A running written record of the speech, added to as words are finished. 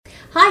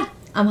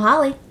I'm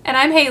Holly. And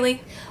I'm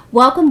Haley.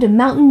 Welcome to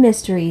Mountain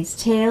Mysteries,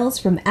 Tales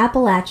from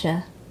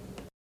Appalachia.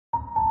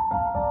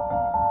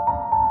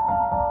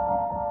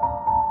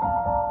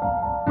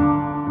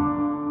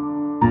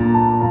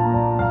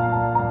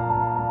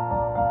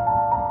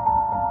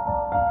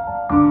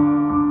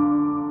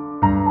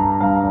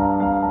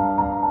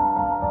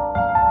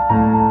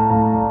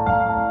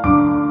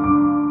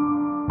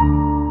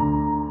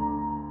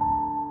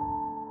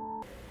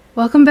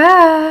 Welcome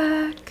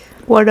back.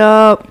 What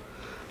up?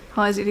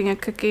 Holly's eating a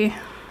cookie.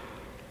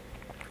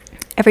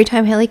 Every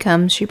time Haley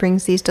comes, she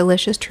brings these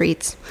delicious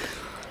treats.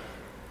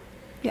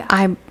 Yeah.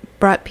 I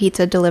brought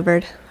pizza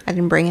delivered. I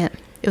didn't bring it.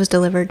 It was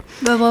delivered.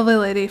 The lovely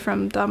lady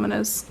from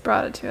Domino's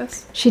brought it to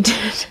us. She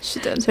did. She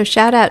did. So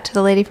shout out to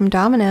the lady from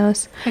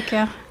Domino's. Heck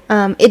yeah.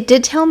 It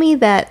did tell me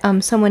that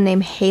someone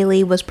named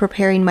Haley was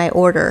preparing my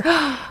order.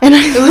 And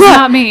It was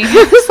not me.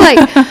 I was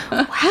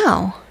like,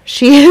 wow,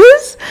 she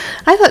is?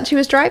 I thought she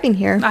was driving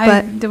here.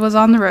 But It was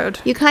on the road.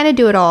 you kind of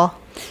do it all.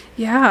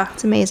 Yeah.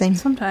 It's amazing.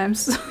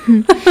 Sometimes.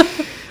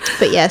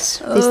 But yes,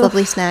 these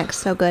lovely snacks,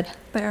 so good.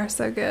 They are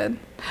so good.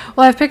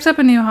 Well, I've picked up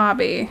a new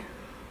hobby.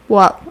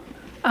 What?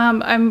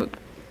 I'm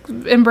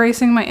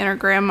embracing my inner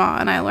grandma,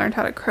 and I learned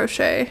how to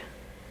crochet.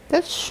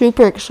 That's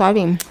super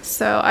exciting.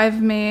 So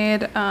I've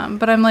made,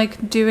 but I'm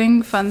like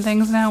doing fun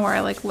things now where I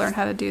like learn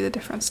how to do the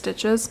different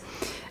stitches.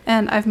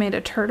 And I've made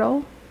a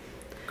turtle.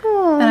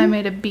 Aww. And I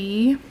made a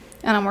bee.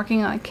 And I'm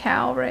working on a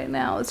cow right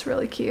now. It's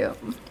really cute.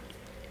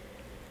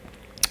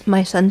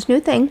 My son's new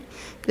thing.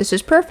 This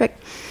is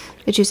perfect.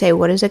 Did you say,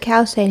 what does a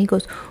cow say? And he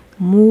goes,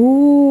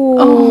 moo.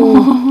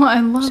 Oh, I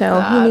love So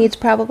that. he needs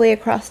probably a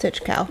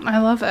cross-stitch cow. I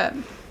love it.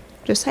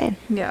 Just saying.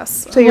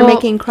 Yes. So you're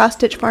making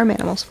cross-stitch farm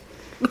animals.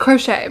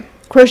 crochet.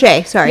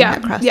 Crochet, sorry, Yeah.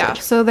 not cross-stitch. Yeah.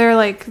 So they're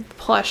like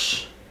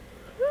plush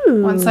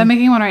ones. I'm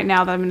making one right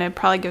now that I'm going to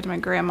probably give to my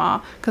grandma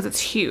because it's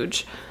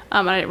huge.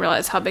 And I didn't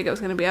realize how big it was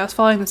going to be. I was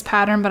following this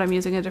pattern, but I'm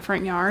using a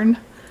different yarn.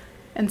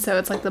 And so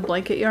it's like the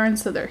blanket yarn,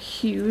 so they're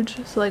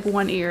huge. So like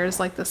one ear is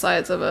like the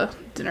size of a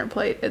dinner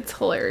plate. It's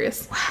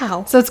hilarious.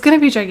 Wow. So it's going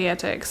to be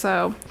gigantic.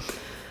 So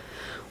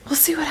we'll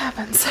see what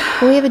happens.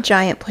 Well, we have a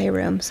giant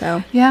playroom,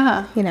 so,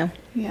 Yeah. you know,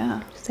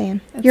 Yeah. just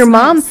saying. It's Your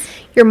nice.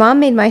 mom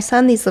made my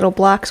son these little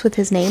blocks with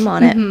his name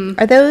on it. Mm-hmm.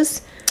 Are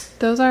those?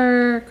 Those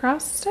are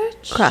cross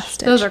stitch? Cross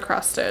stitch. Those are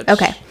cross stitch.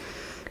 Okay.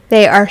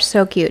 They are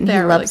so cute, and he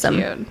They're loves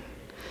really them. cute.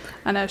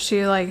 I know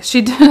she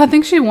did. I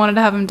think she wanted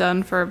to have them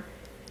done for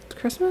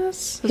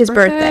Christmas. His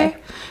birthday.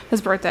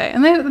 His birthday,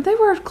 and they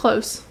were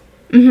close.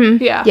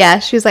 Mm-hmm. Yeah. Yeah,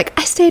 she was like,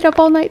 I stayed up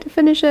all night to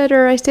finish it,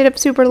 or I stayed up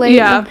super late.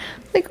 Yeah. And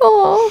like,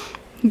 oh.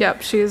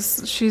 Yep.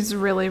 She's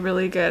really,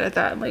 really good at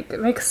that. Like, it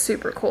makes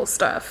super cool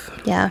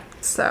stuff. Yeah,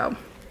 So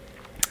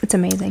it's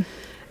amazing.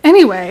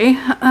 anyway,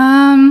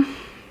 I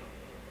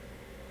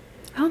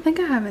don't think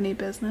I have any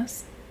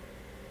business.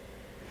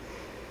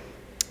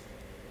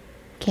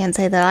 Can't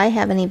say that I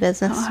have any I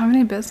business. don't have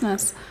any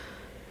business.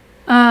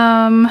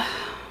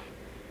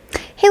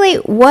 Haley,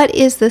 what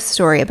is this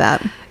story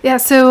about? Yeah,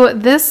 so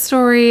this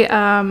story,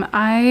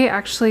 I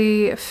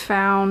actually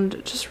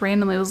found just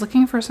randomly. I was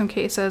looking for some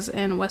cases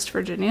in West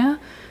Virginia.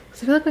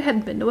 Because I feel like we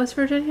hadn't been to West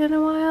Virginia in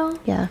a while.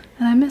 Yeah.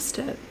 And I missed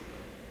it.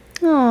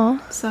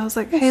 Oh, So I was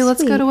like, That's hey,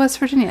 let's go sweet. to West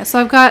Virginia. So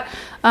I've got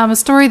a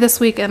story this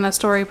week and a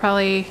story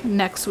probably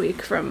next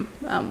week from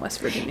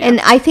West Virginia. and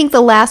I think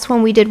the last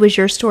one we did was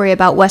your story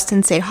about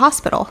Weston State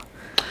Hospital,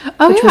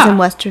 which was in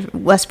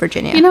West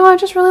Virginia. You know, I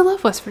just really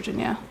love West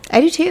Virginia.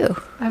 I do too.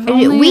 I've I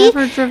do. only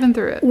ever driven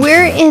through it.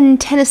 We're in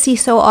Tennessee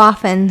so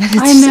often that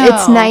I know.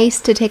 it's nice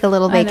to take a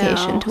little I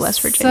vacation know. to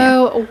West Virginia.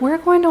 So we're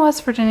going to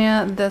West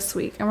Virginia this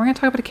week, and we're going to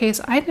talk about a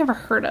case I'd never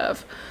heard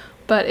of,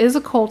 but is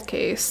a cold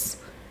case,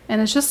 and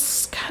it's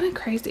just kind of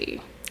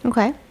crazy.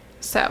 Okay.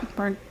 So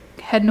we're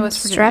heading to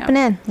West Virginia. Strapping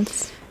in.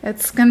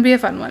 It's going to be a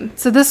fun one.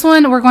 So this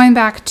one, we're going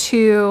back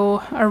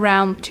to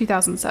around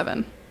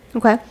 2007.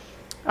 Okay.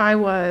 I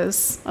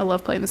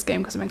love playing this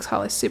game because it makes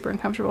Holly super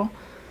uncomfortable.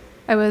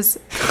 I was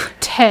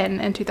 10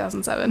 in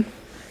 2007.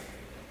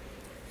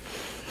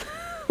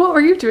 What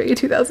were you doing in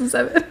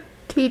 2007?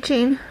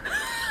 Teaching.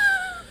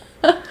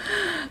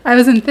 I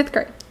was in 5th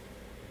grade.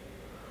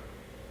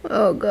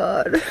 Oh,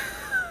 God.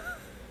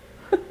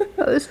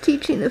 I was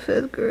teaching the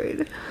 5th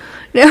grade.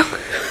 No.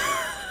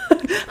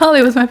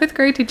 Holly was my 5th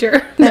grade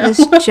teacher. That is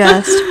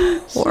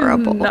just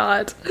horrible.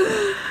 Not.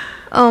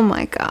 Oh,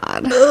 my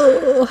God.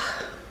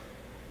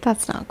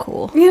 That's not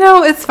cool. You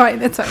know, it's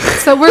fine. It's fine.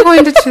 So we're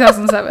going to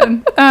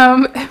 2007.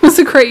 It was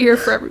a great year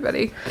for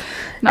everybody.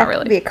 Not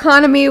really. The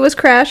economy was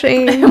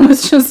crashing. It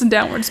was just a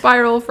downward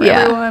spiral for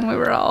Yeah. everyone. We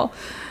were all.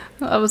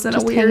 I was in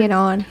Just a weird, hanging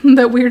on.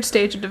 that weird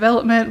stage of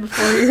development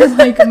before you're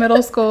like in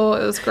middle school.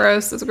 It was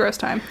gross. It was a gross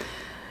time.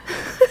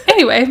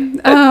 Anyway,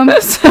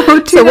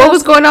 So what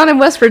was going on in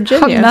West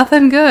Virginia?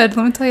 Nothing good.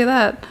 Let me tell you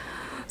that.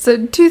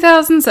 So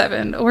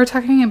 2007, we're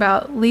talking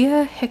about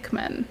Leah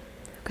Hickman.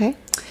 Okay.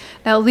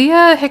 Now,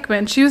 Leah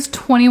Hickman, she was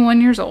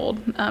 21 years old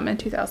in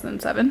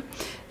 2007.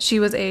 She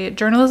was a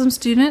journalism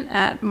student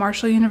at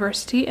Marshall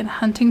University in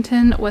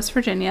Huntington, West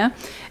Virginia,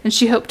 and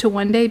she hoped to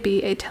one day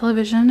be a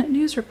television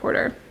news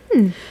reporter.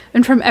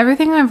 And from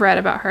everything I've read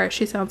about her,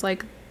 she sounds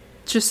like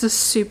just a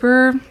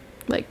super,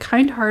 like,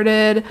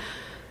 kind-hearted,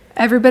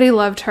 everybody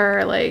loved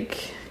her,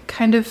 like,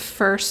 kind of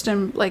first,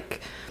 and,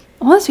 like,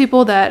 all those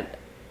people that,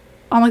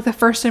 on, like, the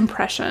first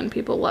impression,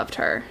 people loved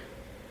her.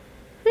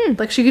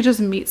 Like, she could just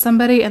meet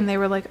somebody, and they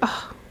were like,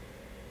 oh.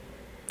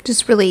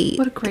 Just really,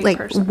 what a great like,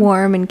 person.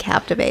 warm and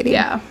captivating.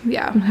 Yeah.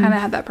 Kind of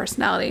had that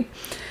personality.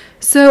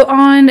 So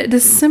on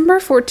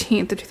December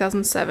 14th of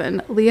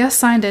 2007, Leah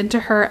signed into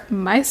her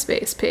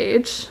MySpace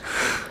page.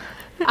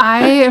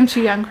 I am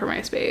too young for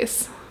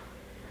MySpace.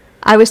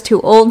 I was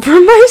too old for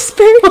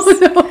MySpace. Oh,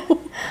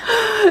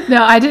 no.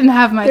 No, I didn't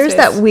have MySpace. There's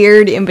that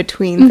weird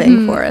in-between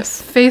thing for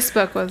us.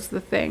 Facebook was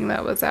the thing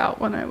that was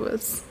out when I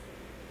was,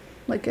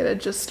 like, it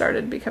had just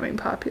started becoming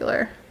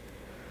popular.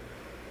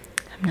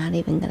 I'm not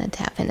even going to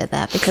tap into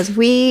that because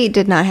we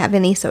did not have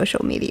any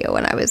social media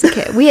when I was a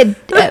kid. We had,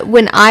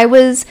 when I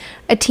was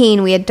a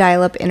teen, we had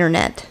dial-up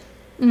internet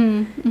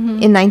in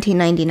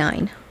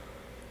 1999.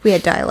 We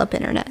had dial-up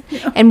internet.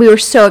 Yeah. And we were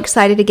so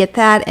excited to get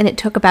that, and it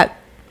took about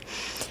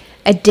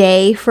a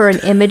day for an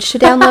image to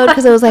download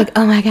because I was like,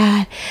 oh my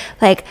god,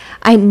 like,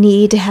 I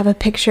need to have a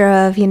picture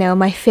of, you know,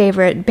 my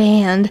favorite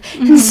band.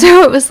 And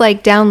so it was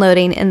like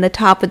downloading, and the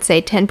top would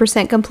say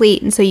 10%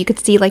 complete, and so you could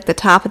see like the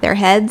top of their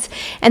heads,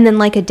 and then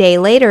like a day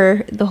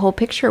later the whole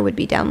picture would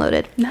be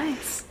downloaded.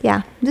 Nice.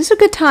 Yeah, these are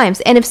good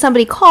times. And if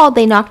somebody called,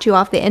 they knocked you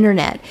off the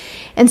internet,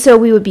 and so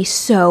we would be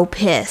so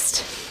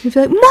pissed. We'd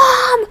be like, Mom,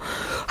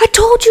 I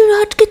told you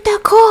not to get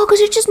that call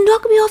because it just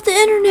knocked me off the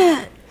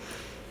internet.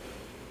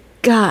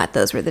 God,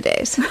 those were the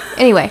days.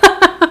 Anyway.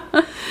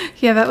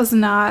 Yeah, that was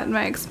not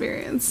my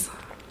experience.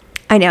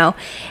 I know.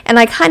 And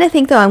I kind of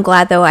think, though, I'm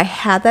glad, though, I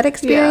had that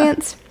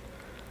experience.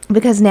 Yeah.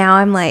 Because now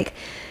I'm like,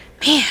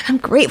 man, I'm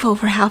grateful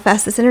for how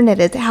fast this internet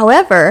is.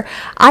 However,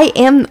 I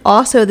am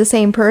also the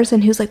same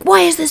person who's like,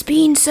 why is this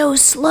being so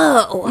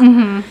slow?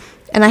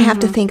 And I have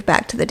to think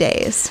back to the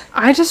days.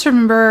 I just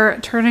remember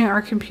turning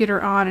our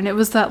computer on, and it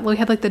was that, we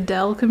had like the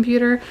Dell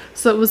computer,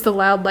 so it was the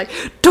loud, like,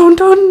 dun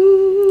dun.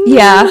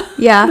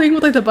 Yeah. Thing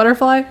with like the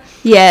butterfly.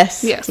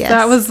 Yes.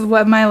 That was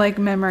what my, like,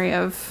 memory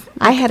of,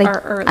 like,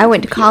 I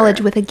went to college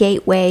with a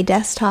Gateway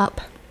desktop.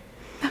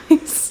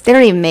 Nice. They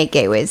don't even make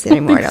Gateways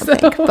anymore, I don't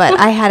think. But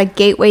I had a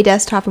Gateway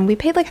desktop, and we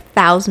paid like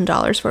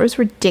 $1,000 for it. It was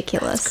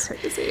ridiculous.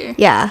 That's crazy.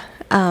 Yeah.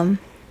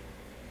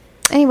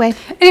 Anyway,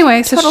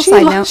 so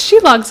she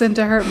logs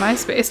into her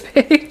MySpace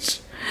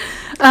page.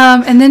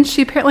 And then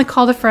she apparently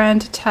called a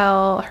friend to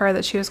tell her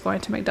that she was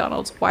going to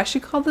McDonald's. Why she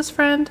called this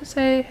friend to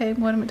say, hey, I'm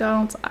going to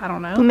McDonald's? I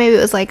don't know. Maybe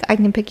it was like, I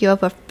can pick you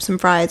up with some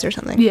fries or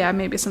something. Yeah,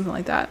 maybe something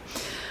like that.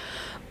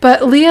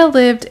 But Leah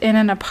lived in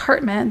an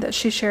apartment that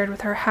she shared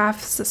with her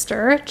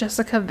half-sister,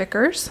 Jessica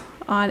Vickers,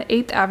 on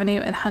 8th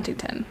Avenue in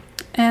Huntington.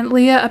 And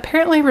Leah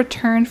apparently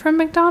returned from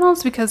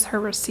McDonald's because her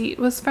receipt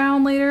was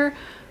found later.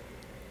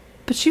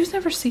 But she was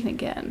never seen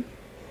again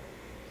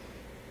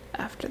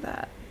after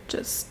that.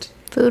 Just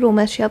food will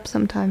mess you up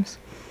sometimes.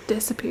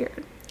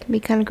 Disappeared. Can be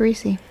kind of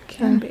greasy.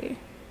 Can be.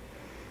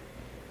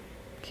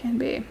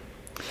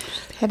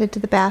 Just headed to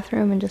the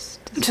bathroom and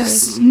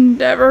just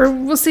never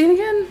was seen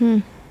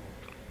again.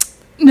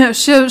 No,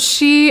 so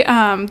she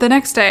the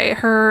next day,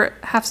 her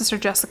half-sister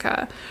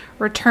Jessica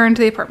returned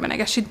to the apartment. I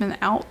guess she'd been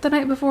out the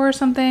night before or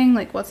something,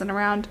 like wasn't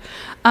around,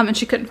 and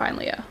she couldn't find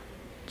Leah.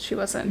 She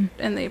wasn't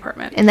in the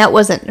apartment. And that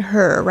wasn't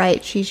her,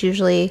 right? She's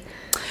usually...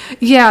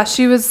 Yeah,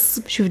 she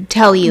was... She would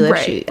tell you if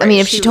she... I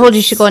mean, if she told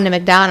you she'd go into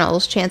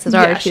McDonald's, chances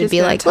are she would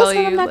be like,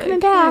 listen, I'm not coming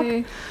back.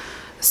 Hey.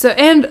 So,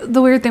 and the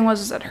weird thing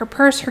was that her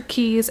purse, her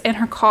keys, and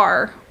her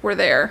car were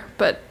there,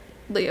 but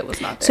Leah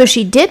was not there. So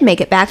she did make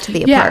it back to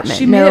the apartment? Yeah,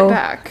 she made it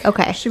back.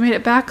 Okay. She made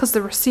it back because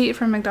the receipt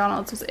from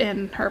McDonald's was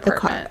in her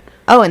apartment.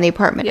 In the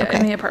apartment. Yeah, okay.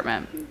 In the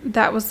apartment.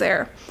 That was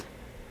there.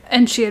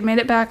 And she had made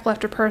it back,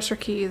 left her purse, her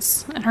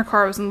keys, and her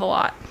car was in the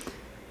lot.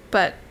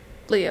 But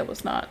Leah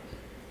was not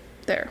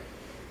there,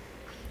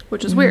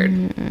 which is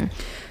weird.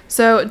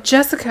 So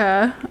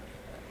Jessica,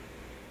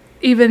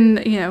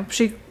 even,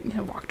 she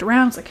walked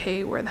around, was like,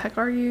 hey, where the heck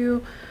are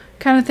you?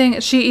 Kind of thing.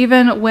 She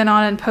even went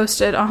on and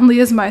posted on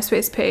Leah's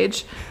MySpace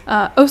page,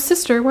 oh,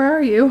 sister, where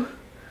are you?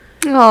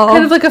 Oh,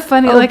 kind of like a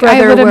funny, like,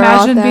 brother, I would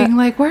imagine being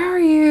like, where are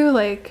you?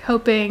 Like,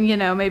 hoping,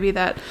 maybe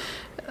that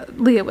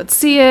Leah would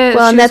see it.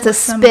 Well, and that's a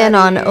spin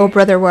on Oh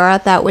Brother, Where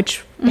Art Thou,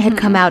 which had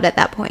come out at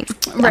that point.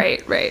 Yeah.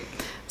 Right.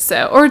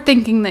 So, or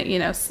thinking that,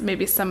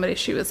 maybe somebody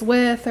she was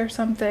with or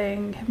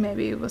something,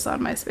 maybe was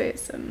on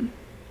MySpace and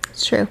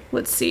it's true.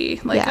 Would see,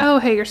 like, oh,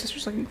 hey, your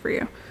sister's looking for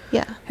you.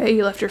 Yeah. Hey,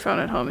 you left your phone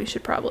at home. You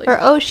should probably. Or,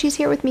 oh, she's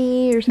here with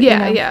me or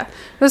something. Yeah.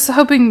 I was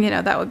hoping,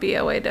 that would be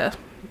a way to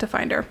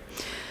find her.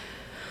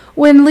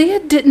 When Leah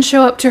didn't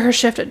show up to her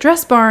shift at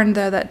Dress Barn,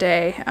 though, that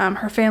day,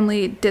 her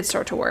family did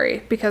start to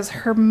worry because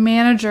her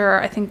manager,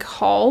 I think,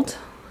 called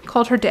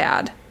her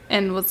dad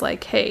and was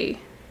like, hey,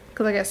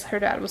 because I guess her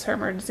dad was her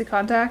emergency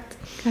contact.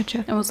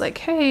 Gotcha. And was like,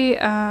 hey,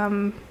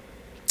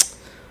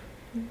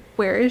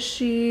 where is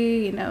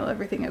she? You know,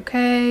 everything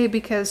okay?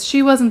 Because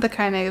she wasn't the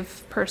kind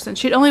of person,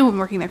 she'd only been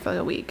working there for like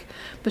a week,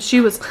 but she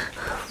was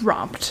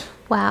prompt.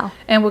 Wow.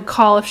 And would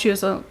call if she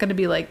was going to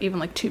be like, even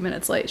like 2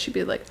 minutes late. She'd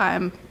be like,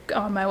 I'm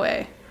on my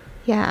way.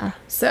 Yeah.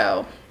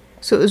 So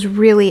it was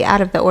really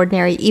out of the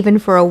ordinary, even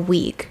for a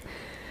week.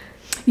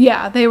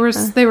 Yeah, they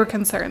were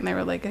concerned. They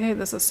were like, hey,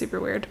 this is super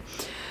weird.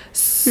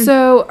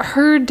 So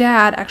her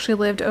dad actually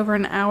lived over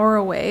an hour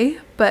away,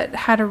 but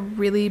had a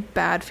really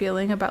bad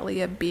feeling about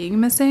Leah being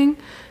missing.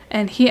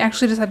 And he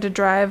actually just had to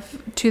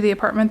drive to the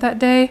apartment that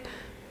day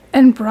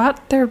and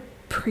brought their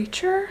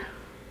preacher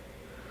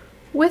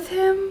with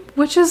him,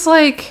 which is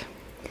like,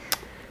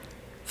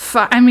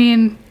 I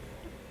mean,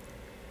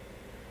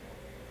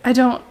 I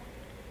don't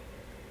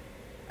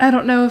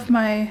know if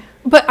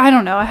but I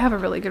don't know. I have a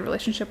really good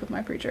relationship with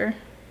my preacher.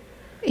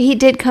 He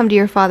did come to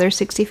your father's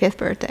 65th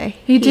birthday.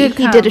 He did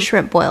He did a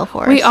shrimp boil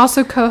for us. We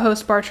also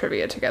co-host bar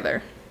trivia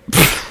together.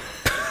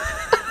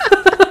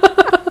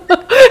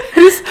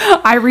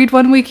 I read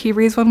 1 week, he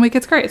reads 1 week.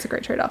 It's great. It's a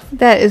great trade-off.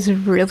 That is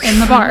really in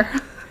the bar.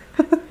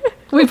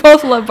 We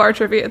both love bar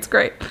trivia. It's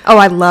great. Oh,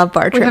 I love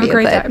bar trivia. We have a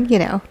great but, time. You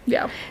know.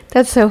 Yeah.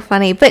 That's so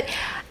funny. But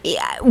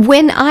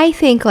when I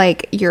think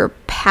like your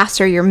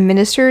pastor, your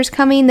minister is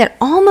coming, that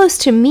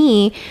almost to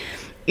me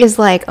is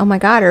like, oh my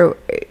God, are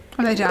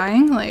they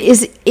dying? Like,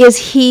 is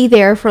he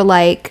there for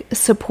like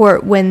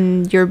support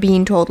when you're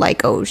being told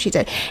like, oh, she's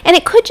dead? And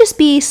it could just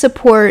be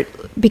support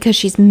because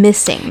she's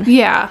missing.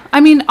 Yeah. I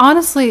mean,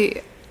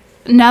 honestly,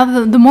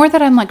 now the more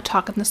that I'm like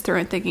talking this through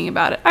and thinking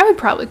about it, I would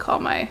probably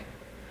call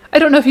I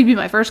don't know if he'd be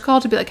my first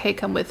call to be like, hey,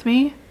 come with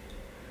me.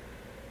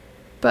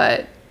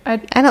 But I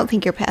don't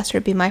think your pastor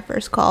would be my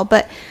first call,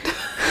 but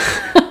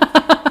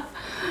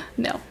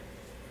no.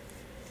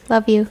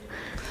 Love you.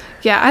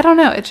 Yeah, I don't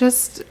know. It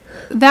just,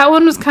 that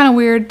one was kind of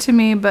weird to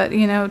me, but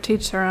you know,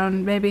 teach their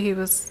own. Maybe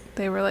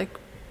they were like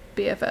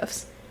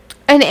BFFs.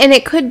 And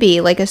it could be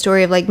like a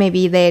story of like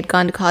maybe they had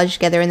gone to college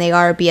together and they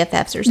are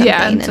BFFs or something.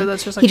 Yeah, and so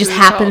that's just like he just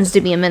happens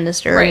to be a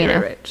minister. Right, you know?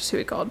 right. Just who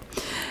he called.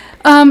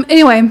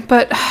 Anyway,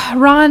 but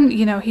Ron,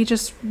 you know, he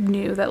just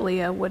knew that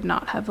Leah would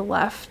not have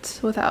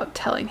left without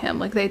telling him.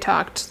 Like, they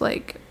talked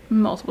like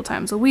multiple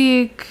times a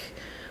week.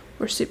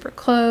 We're super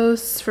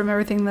close from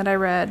everything that I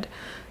read.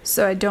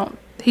 So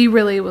he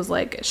really was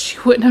like, she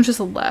wouldn't have just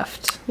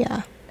left.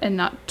 Yeah. And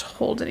not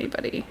told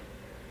anybody.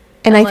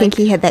 And I think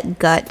he had that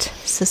gut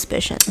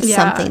suspicion. Yeah,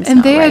 something's and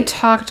not they right. had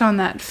talked on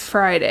that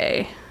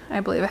Friday, I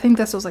believe. I think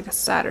this was like a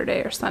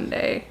Saturday or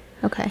Sunday.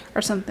 Okay.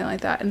 Or something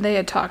like that. And they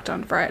had talked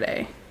on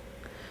Friday.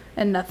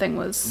 And nothing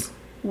was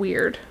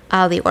weird.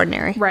 Out of the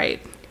ordinary.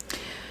 Right.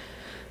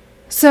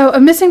 So a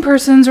missing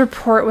persons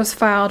report was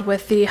filed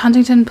with the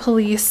Huntington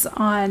Police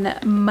on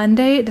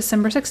Monday,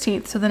 December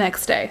 16th. So the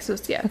next day. So,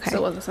 yeah, okay. So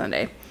it was a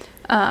Sunday.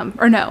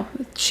 Or no,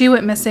 she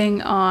went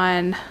missing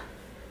on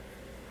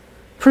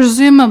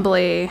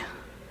presumably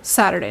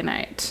Saturday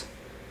night.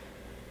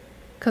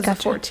 Because the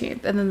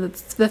 14th. And then the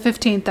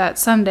 15th, that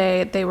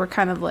Sunday, they were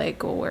kind of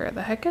like, well, where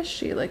the heck is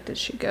she? Like, did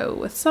she go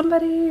with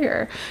somebody?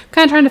 Or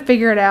kind of trying to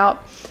figure it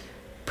out.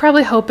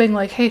 Probably hoping,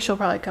 like, hey, she'll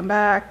probably come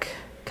back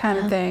kind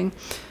of thing.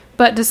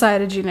 But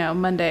decided, you know,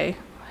 Monday,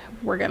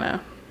 we're going to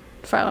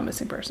file a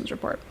missing persons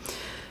report.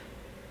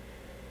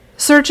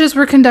 Searches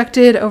were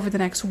conducted over the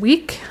next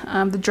week.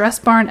 The Dress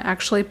Barn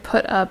actually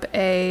put up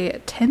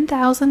a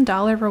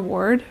 $10,000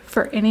 reward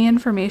for any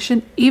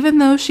information, even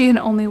though she had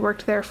only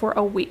worked there for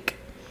a week.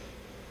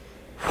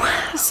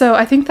 Wow. So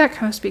I think that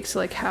kind of speaks to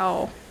like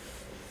how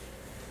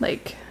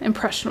like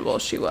impressionable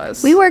she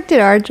was. We worked at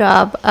our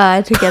job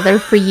together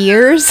for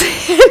years, and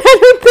I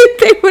don't think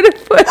they would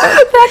have put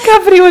that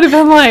company would have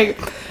been like,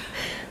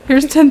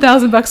 here's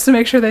 $10,000 to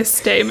make sure they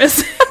stay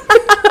missing.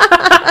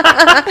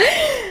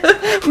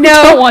 We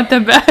don't want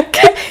them back.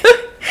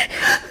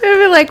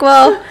 We're like,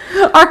 well,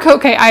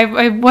 okay,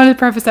 I want to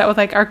preface that with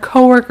like our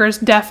coworkers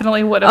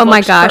definitely would have. Oh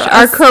my gosh,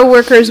 our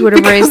coworkers would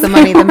have raised the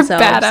money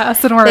themselves.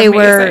 Badass and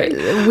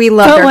amazing. We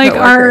loved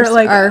our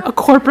coworkers. A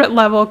corporate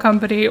level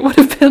company would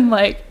have been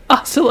like,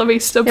 hasta la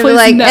vista, please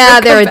like,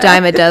 never they're come a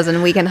dime a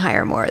dozen. We can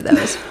hire more of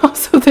those.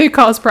 Also, they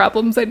cause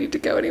problems. I need to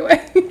go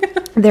anyway.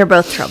 They're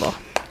both trouble.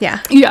 Yeah.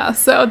 Yeah,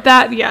 so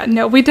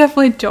no, we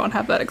definitely don't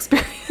have that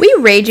experience. We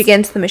rage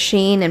against the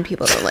machine, and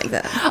people don't like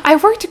that.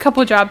 I've worked a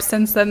couple jobs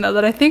since then, though,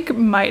 that I think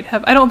might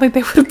have, I don't think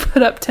they would have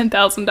put up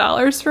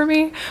 $10,000 for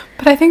me,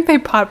 but I think they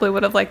probably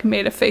would have, like,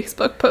 made a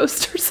Facebook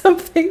post or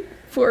something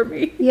for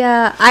me.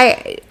 Yeah,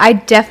 I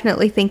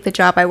definitely think the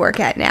job I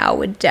work at now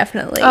would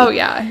definitely. Oh,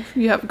 yeah,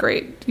 you have a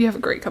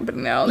great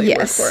company now that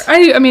yes. you work for.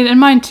 I mean, and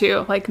mine,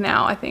 too, like,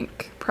 now, I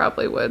think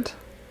probably would.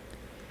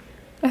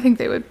 I think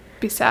they would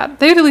be sad.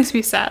 They'd at least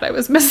be sad I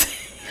was missing.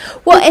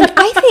 Well, and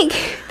I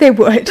think they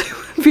would.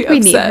 We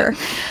need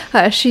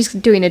her. She's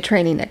doing a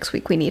training next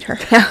week. We need her.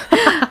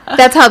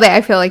 That's how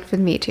I feel like with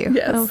me too.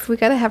 Yes. Oh, we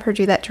got to have her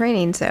do that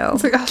training. So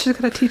it's like, oh, she's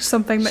got to teach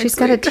something next week. She's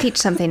got to teach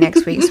something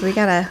next week. So we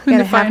gotta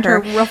have her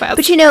real fast.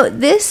 But you know,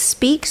 this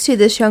speaks to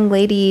this young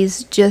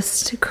lady's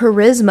just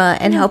charisma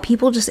and how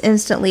people just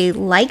instantly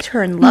liked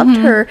her and loved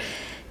her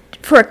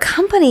for a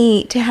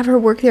company to have her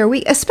work there a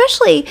week,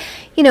 especially,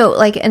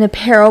 like an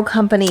apparel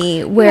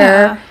company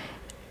where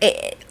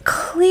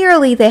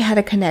clearly they had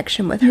a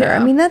connection with her. Yeah.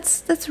 I mean,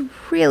 that's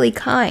really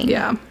kind.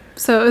 Yeah.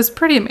 So it was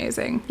pretty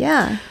amazing.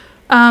 Yeah.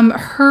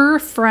 Her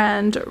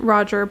friend,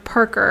 Roger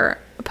Parker,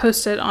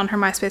 posted on her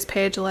MySpace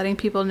page letting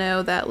people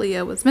know that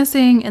Leah was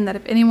missing and that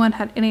if anyone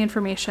had any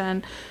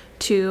information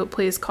to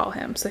please call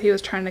him. So he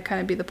was trying to kind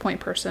of be the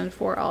point person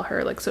for all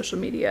her like social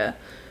media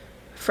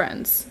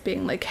friends,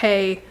 being like,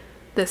 hey,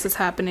 this is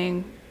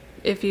happening.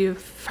 If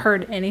you've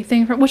heard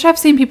anything from, which I've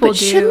seen people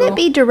do. Shouldn't it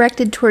be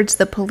directed towards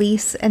the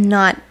police and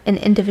not an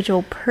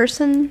individual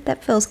person?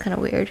 That feels kind of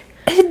weird.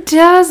 It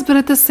does, but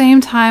at the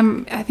same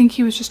time, I think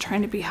he was just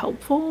trying to be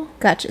helpful.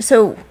 Gotcha.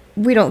 So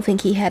we don't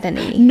think he had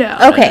any. No.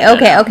 Okay.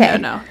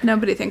 No.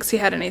 Nobody thinks he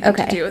had anything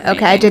to do with anything.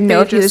 Okay, I didn't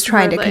know if he was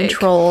trying to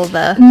control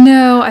the.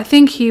 No, I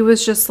think he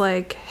was just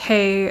like,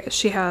 hey,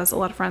 she has a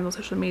lot of friends on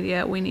social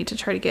media. We need to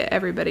try to get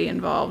everybody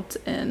involved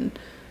in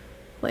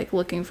like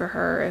looking for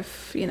her.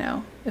 If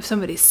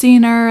somebody's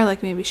seen her,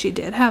 like maybe she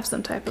did have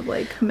some type of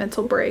like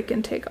mental break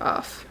and take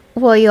off.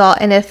 Well, y'all,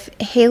 and if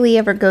Haley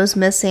ever goes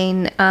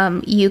missing,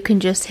 you can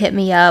just hit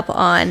me up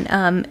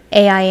on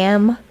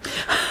AIM.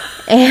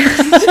 And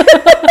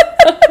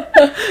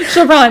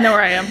she'll probably know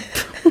where I am.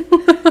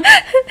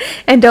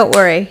 And don't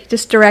worry,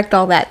 just direct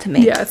all that to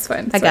me. Yeah, it's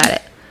fine. I got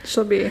it.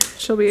 She'll be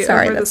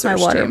sorry, over that's the my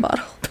search water team.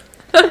 bottle.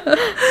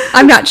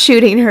 I'm not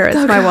shooting her,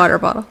 it's my water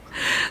bottle.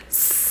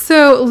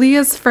 So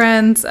Leah's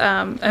friends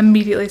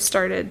immediately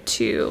started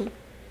to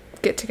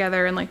get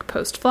together and like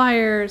post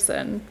flyers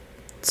and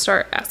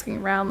start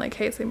asking around like,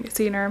 hey, has anybody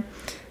seen her,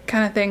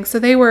 kind of thing. So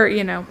they were,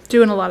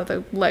 doing a lot of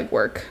the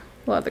legwork,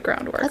 a lot of the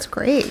groundwork. That's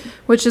great.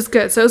 Which is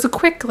good. So it was a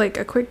quick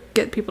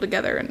get people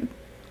together and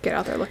get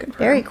out there looking for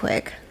her. Very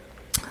quick.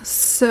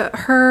 So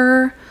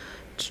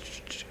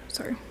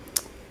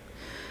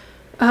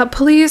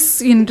police,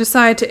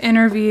 decide to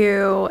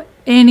interview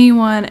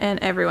anyone and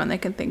everyone they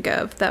can think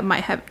of that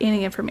might have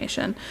any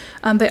information.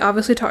 They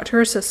obviously talked to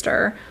her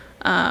sister,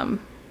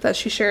 that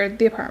she shared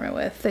the apartment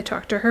with. They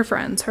talked to her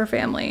friends, her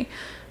family,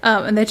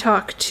 and they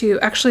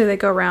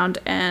go around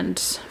and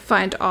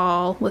find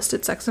all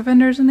listed sex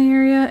offenders in the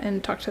area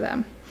and talk to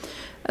them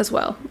as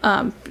well.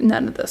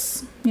 None of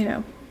this,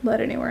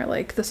 led anywhere.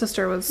 Like the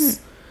sister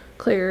was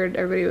cleared.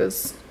 Everybody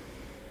was,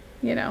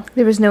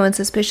 There was no one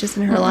suspicious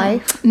in her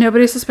life?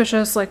 Nobody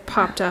suspicious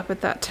popped up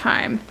at that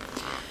time.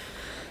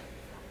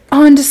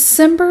 On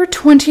December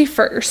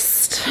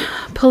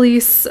 21st,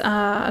 police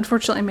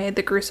unfortunately made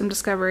the gruesome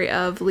discovery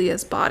of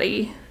Leah's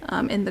body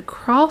in the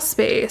crawl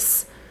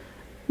space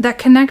that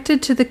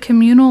connected to the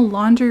communal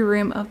laundry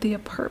room of the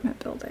apartment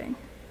building.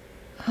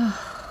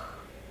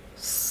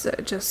 So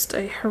just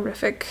a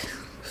horrific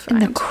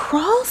find. In the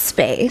crawl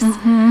space?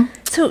 Mm-hmm.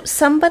 So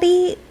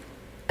somebody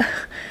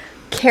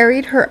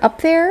carried her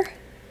up there?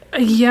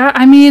 Yeah,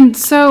 I mean,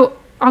 so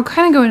I'll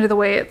kind of go into the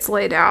way it's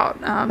laid out,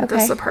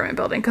 this Okay. apartment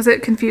building, because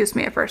it confused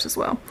me at first as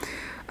well.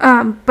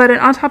 But an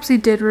autopsy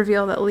did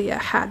reveal that Leah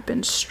had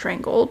been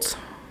strangled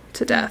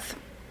to death.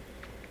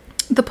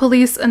 The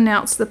police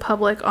announced to the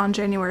public on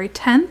January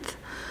 10th,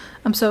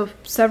 so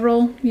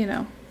several,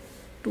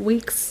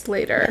 weeks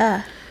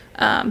later,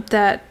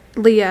 that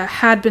Leah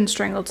had been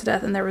strangled to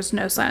death and there was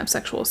no sign of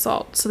sexual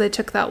assault. So they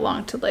took that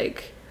long to,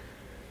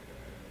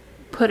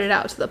 put it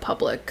out to the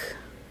public.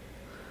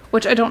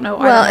 Which I don't know.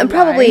 Well, and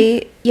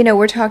probably,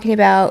 we're talking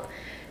about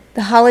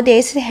the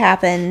holidays had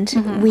happened.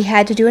 Mm-hmm. We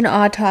had to do an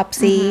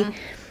autopsy,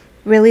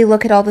 really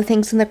look at all the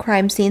things in the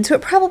crime scene. So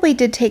it probably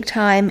did take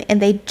time,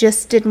 and they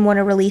just didn't want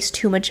to release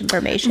too much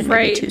information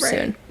maybe too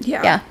soon.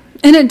 Yeah.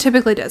 And it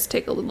typically does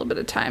take a little bit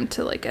of time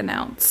to, make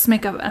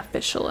an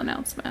official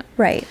announcement.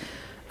 Right.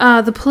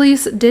 The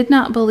police did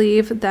not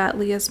believe that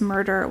Leah's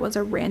murder was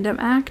a random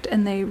act,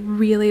 and they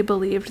really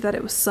believed that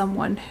it was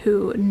someone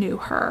who knew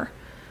her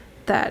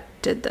that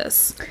did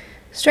this.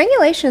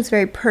 Strangulation is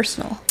very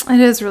personal.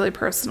 It is really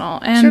personal.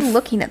 And You're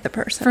looking at the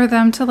person. for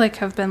them to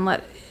have been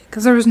let,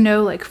 because there was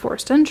no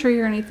forced entry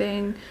or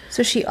anything.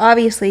 So she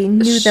obviously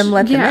knew them,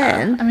 let them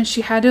in. I mean,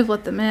 she had to have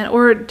let them in.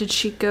 Or did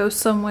she go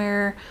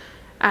somewhere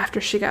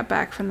after she got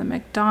back from the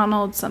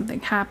McDonald's?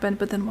 Something happened,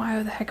 but then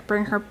why the heck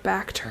bring her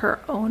back to her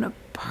own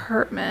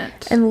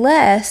apartment?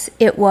 Unless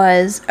it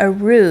was a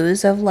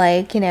ruse of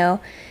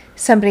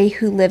somebody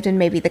who lived in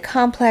maybe the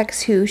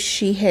complex who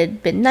she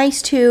had been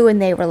nice to,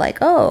 and they were like,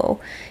 oh,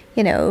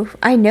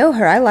 I know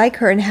her, I like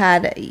her, and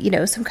had,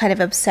 some kind of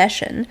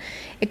obsession.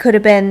 It could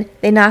have been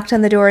they knocked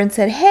on the door and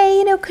said,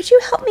 hey, could you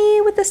help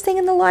me with this thing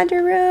in the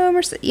laundry room,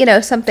 or,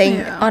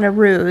 something on a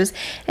ruse.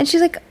 And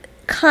she's like,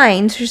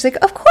 kind. So she's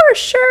like, of course,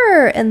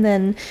 sure. And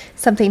then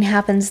something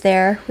happens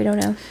there. We don't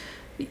know.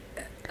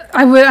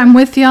 I'm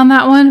with you on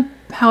that one.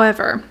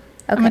 However,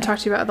 I'm going to talk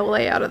to you about the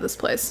layout of this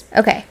place.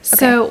 Okay.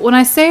 So when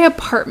I say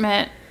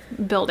apartment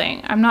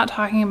building, I'm not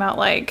talking about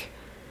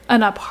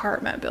an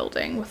apartment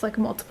building with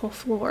multiple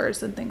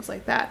floors and things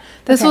like that.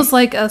 This was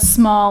a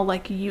small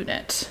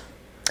unit.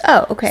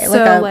 Oh, okay. So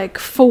there were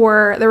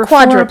four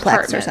quadruplex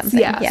apartments or something.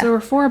 Yeah, so there were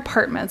 4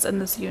 apartments in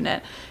this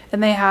unit,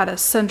 and they had a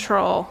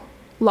central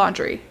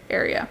laundry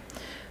area.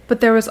 But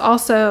there was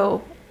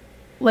also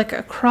like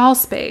a crawl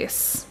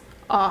space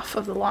off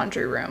of the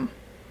laundry room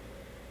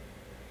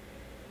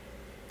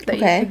that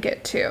you could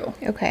get to.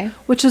 Okay.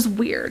 Which is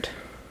weird.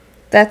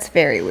 That's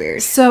very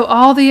weird. So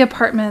all the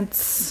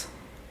apartments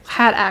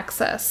had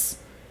access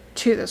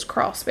to this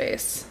crawl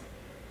space.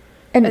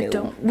 And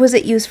was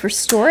it used for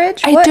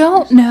storage? I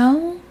don't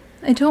know.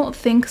 I don't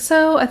think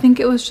so. I think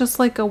it was just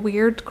like a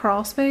weird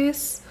crawl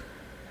space.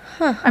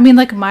 Huh. I mean,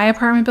 like my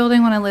apartment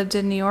building when I lived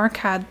in New York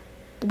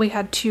we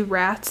had 2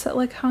 rats that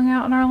like hung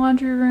out in our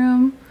laundry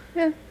room.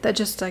 Yeah. That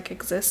just like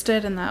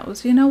existed, and that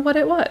was, what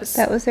it was.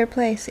 That was their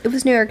place. It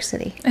was New York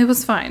City. It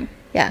was fine.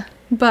 Yeah.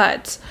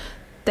 But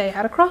they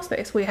had a crawl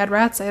space. We had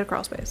rats, they had a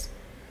crawl space.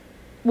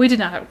 We did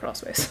not have a crawl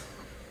space.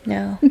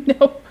 No.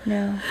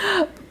 No.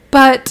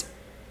 But,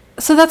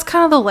 so that's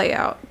kind of the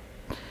layout.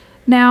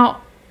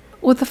 Now,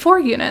 with the 4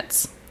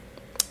 units,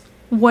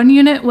 1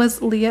 unit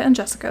was Leah and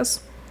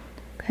Jessica's.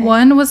 Okay.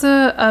 1 was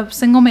a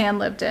single man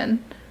lived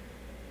in.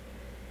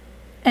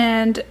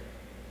 And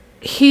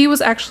he was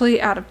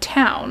actually out of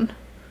town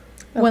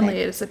when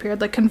Leah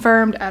disappeared. Like,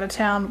 confirmed out of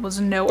town,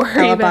 was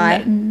nowhere,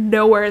 even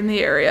nowhere in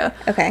the area.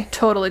 Okay.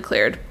 Totally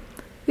cleared.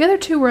 The other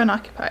 2 were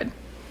unoccupied.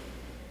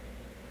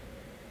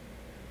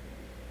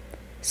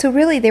 So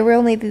really, they were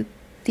only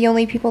the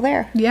only people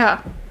there?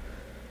 Yeah.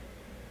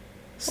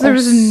 So there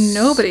was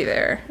nobody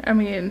there. I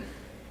mean...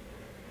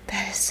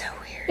 That is so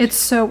weird. It's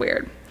so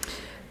weird.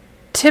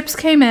 Tips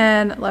came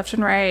in left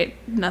and right.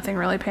 Nothing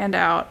really panned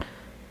out.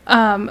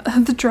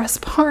 The Dress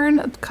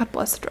Barn, God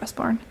bless the Dress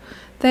Barn.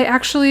 They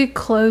actually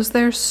closed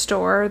their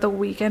store the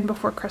weekend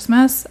before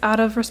Christmas out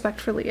of respect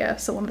for Leah.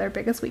 So one of their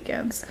biggest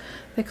weekends.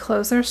 They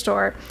closed their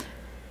store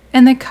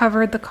and they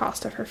covered the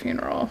cost of her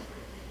funeral.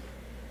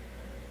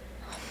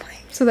 Oh my.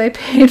 So they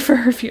paid for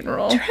her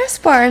funeral. Dress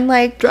Barn,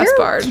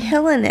 you're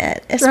killing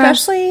it.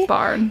 Especially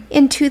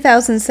in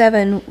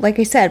 2007, like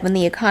I said, when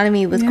the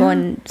economy was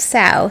going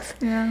south.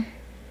 Yeah.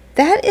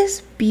 That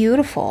is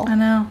beautiful. I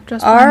know.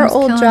 Our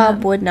old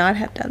job would not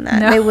have done that.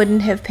 No. They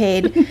wouldn't have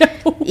paid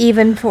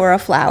even for a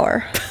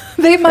flower.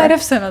 They might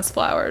have sent us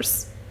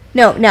flowers.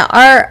 No, now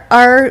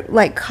our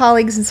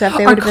colleagues and stuff,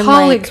 they would have been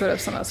Our colleagues would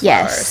have sent us flowers.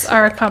 Yes.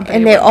 Our company.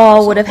 And they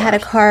all would have had a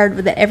card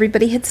that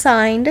everybody had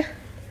signed.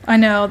 I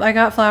know. I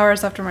got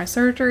flowers after my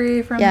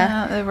surgery from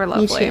that. They were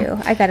lovely. Me too.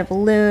 I got a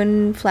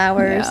balloon,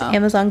 flowers,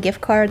 Amazon gift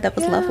card. That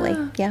was lovely.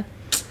 Yeah.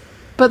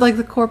 But, like,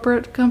 the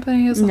corporate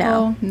company as a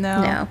whole?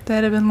 No.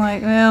 They'd have been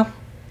like, well,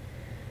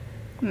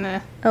 nah.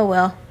 Oh,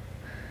 well.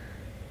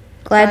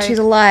 Glad she's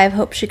alive.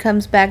 Hope she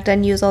comes back,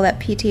 done use all that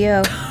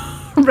PTO.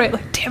 Right,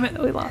 like, damn it,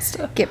 we lost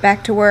her. Get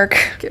back to work.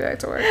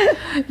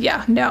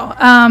 Yeah,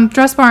 no.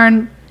 Dress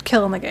Barn,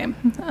 killing the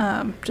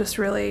game. Just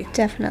really...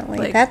 Definitely.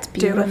 Like, that's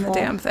beautiful. Doing the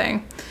damn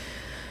thing.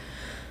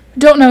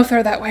 Don't know if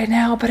they're that way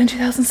now, but in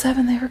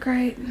 2007, they were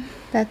great.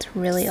 That's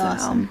really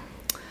awesome.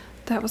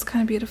 That was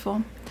kind of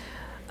beautiful.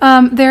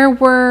 There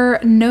were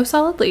no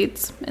solid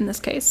leads in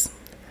this case,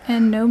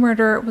 and no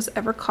murderer was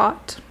ever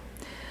caught.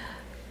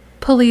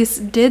 Police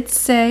did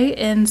say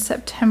in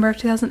September of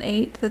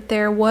 2008 that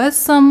there was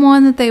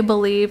someone that they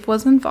believe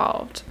was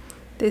involved.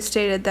 They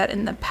stated that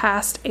in the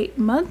past 8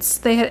 months,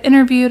 they had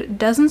interviewed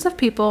dozens of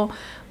people,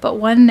 but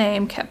one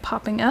name kept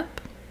popping up.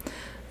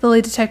 The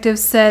lead detective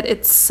said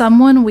it's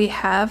someone we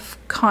have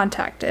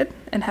contacted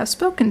and have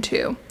spoken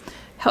to.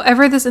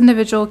 However, this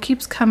individual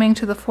keeps coming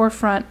to the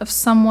forefront of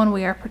someone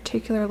we are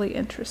particularly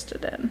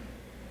interested in.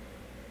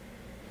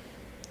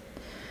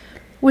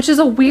 Which is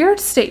a weird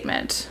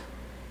statement.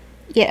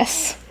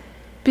 Yes.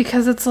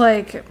 Because it's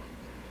like...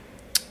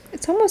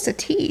 It's almost a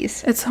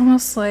tease. It's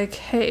almost like,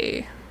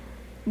 hey,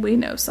 we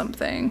know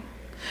something.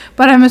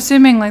 But I'm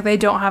assuming, like, they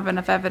don't have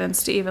enough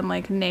evidence to even,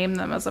 like, name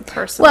them as a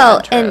person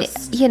of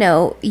interest.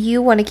 And,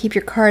 you want to keep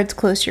your cards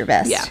close to your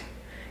vest. Yeah.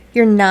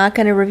 You're not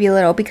going to reveal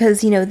it all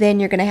because, then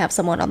you're going to have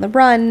someone on the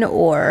run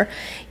or,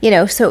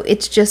 so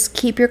it's just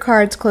keep your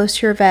cards close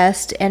to your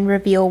vest and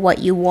reveal what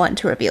you want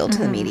to reveal to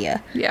the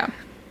media. Yeah.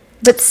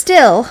 But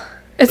still...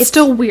 It's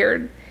still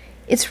weird.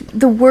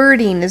 The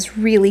wording is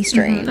really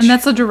strange. And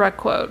that's a direct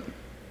quote.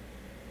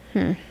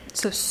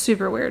 So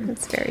super weird.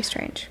 It's very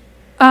strange.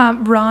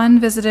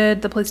 Ron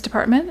visited the police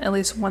department at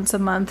least once a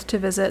month to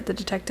visit the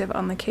detective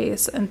on the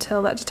case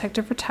until that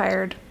detective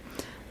retired.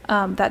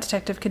 That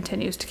detective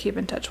continues to keep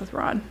in touch with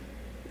Ron,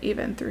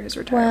 even through his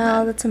retirement.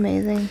 Wow, that's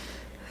amazing.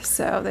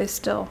 So they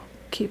still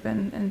keep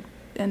in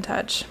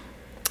touch.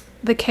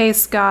 The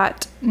case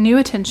got new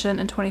attention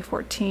in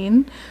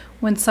 2014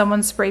 when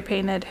someone spray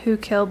painted "Who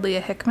Killed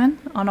Leah Hickman"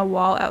 on a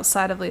wall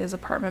outside of Leah's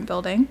apartment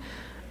building.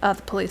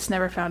 The police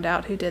never found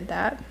out who did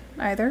that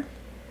either.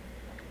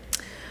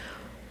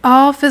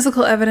 All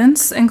physical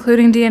evidence,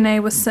 including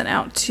DNA, was sent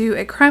out to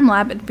a crime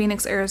lab in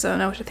Phoenix,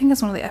 Arizona, which I think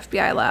is one of the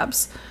FBI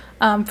labs,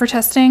 for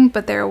testing,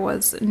 but there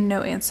was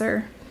no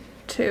answer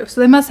to.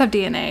 So they must have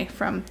DNA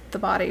from the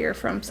body or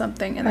from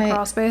something in the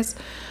crawl space,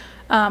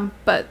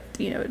 but,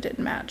 it didn't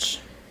match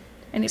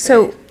anybody.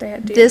 So they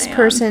had DNA this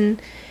person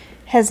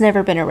has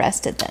never been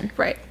arrested then?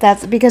 Right.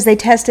 That's because they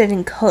tested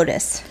in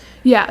CODIS.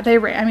 Yeah, they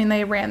ran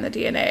the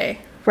DNA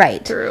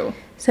through.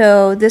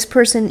 So this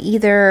person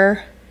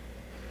either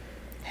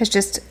has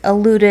just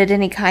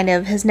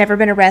has never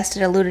been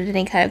arrested, eluded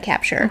any kind of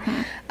capture.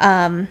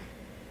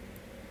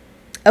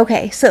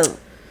 Okay, so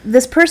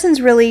this person's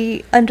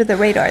really under the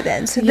radar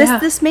then. So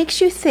this makes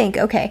you think,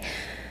 okay,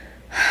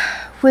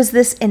 was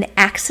this an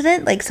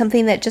accident? Like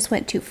something that just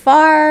went too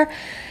far?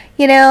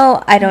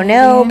 I don't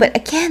know. But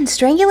again,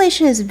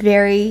 strangulation is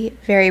very,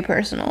 very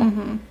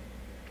personal.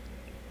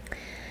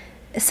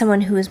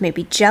 Someone who is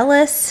maybe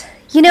jealous.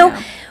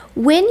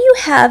 When you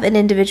have an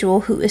individual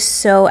who is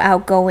so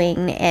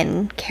outgoing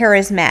and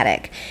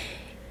charismatic,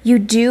 you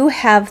do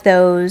have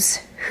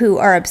those who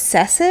are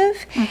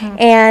obsessive,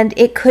 and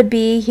it could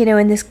be,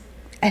 in this,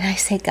 and I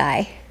say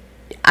guy,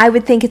 I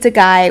would think it's a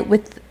guy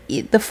with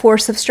the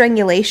force of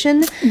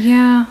strangulation.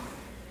 Yeah.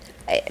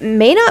 It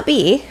may not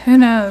be. Who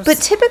knows? But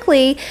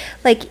typically,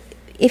 like,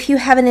 if you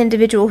have an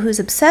individual who's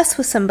obsessed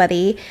with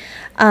somebody,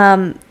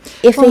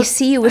 if they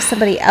see you with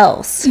somebody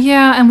else.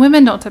 Yeah, and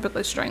women don't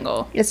typically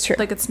strangle. It's true.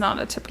 Like, it's not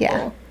a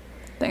typical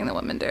thing that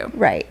women do.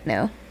 Right,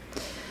 no.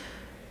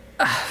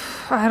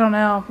 I don't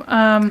know.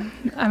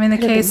 I mean, the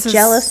case is...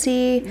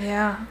 jealousy.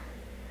 Yeah.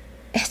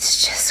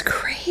 It's just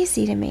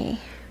crazy to me.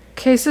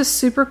 Case is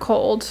super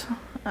cold.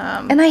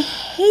 And I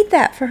hate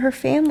that for her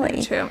family.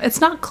 Me too. It's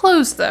not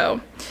closed,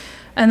 though.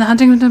 And the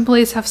Huntington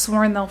police have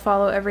sworn they'll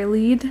follow every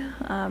lead.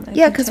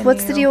 Because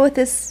what's the deal with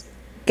this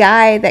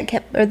guy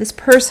this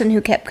person who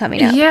kept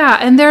coming up? Yeah,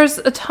 and there's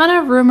a ton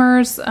of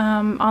rumors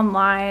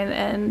online,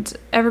 and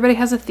everybody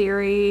has a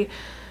theory,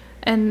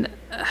 and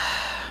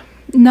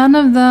none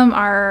of them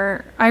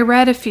are... I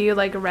read a few,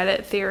 like,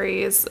 Reddit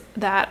theories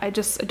that I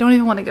don't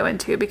even want to go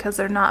into because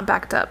they're not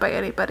backed up by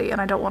anybody,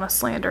 and I don't want to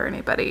slander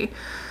anybody.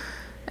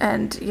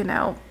 And,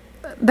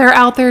 they're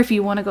out there if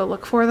you want to go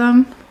look for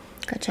them.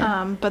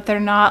 Gotcha. But they're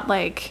not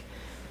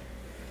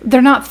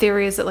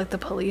theories that, like, the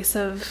police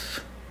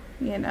have,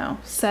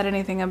 said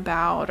anything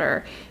about,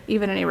 or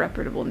even any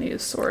reputable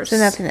news source. So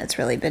nothing that's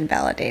really been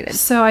validated.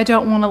 So I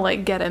don't want to,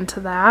 like, get into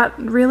that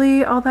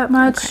really all that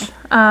much.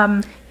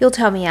 Okay. You'll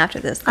tell me after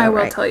this, though, I will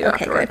right? tell you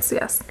afterwards,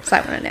 good. Yes. Because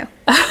I want to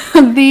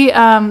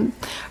know.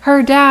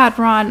 Her dad,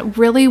 Ron,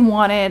 really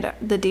wanted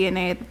the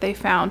DNA that they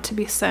found to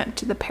be sent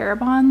to the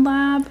Parabon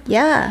lab.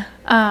 Yeah.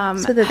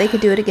 So that they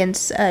could do it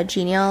against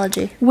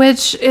genealogy.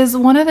 Which is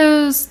one of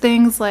those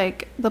things,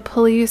 like, the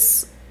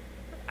police...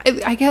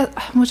 I guess,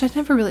 which I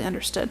never really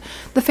understood.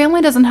 The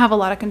family doesn't have a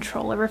lot of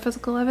control over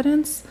physical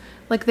evidence.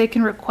 Like, they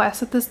can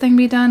request that this thing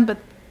be done, but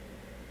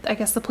I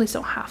guess the police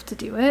don't have to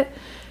do it.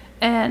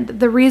 And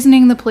the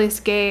reasoning the police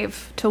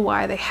gave to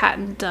why they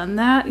hadn't done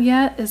that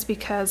yet is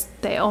because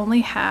they only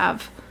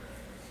have,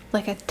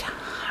 like, a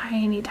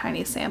tiny,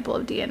 tiny sample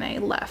of DNA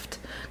left.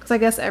 Because I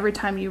guess every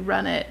time you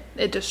run it,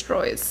 it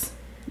destroys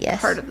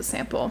part of the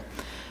sample.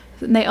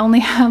 And they only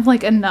have,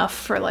 like, enough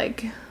for,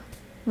 like,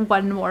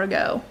 one more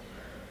go.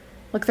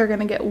 Like, they're going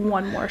to get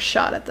one more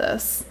shot at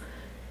this.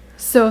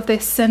 So if they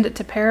send it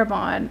to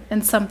Parabon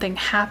and something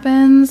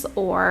happens,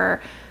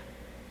 or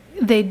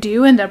they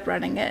do end up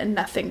running it and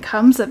nothing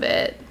comes of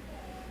it,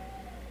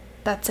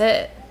 that's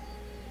it.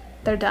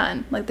 They're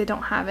done. Like, they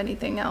don't have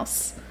anything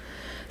else.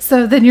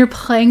 So then you're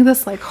playing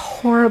this, like,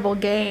 horrible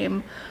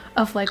game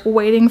of, like,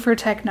 waiting for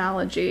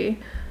technology,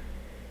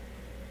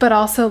 but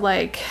also,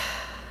 like,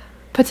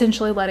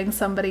 potentially letting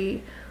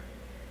somebody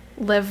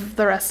live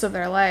the rest of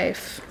their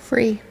life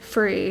free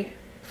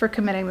for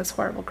committing this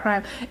horrible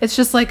crime. It's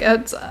just like,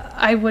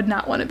 I would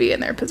not want to be in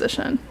their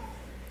position.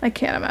 I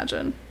can't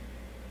imagine.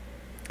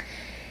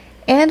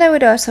 And I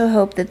would also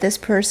hope that this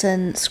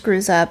person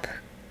screws up,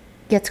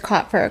 gets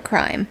caught for a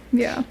crime.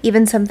 Yeah.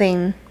 Even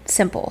something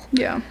simple.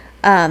 Yeah.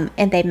 And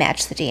they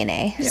match the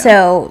DNA. Yeah.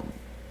 So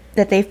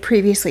that they've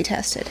previously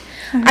tested.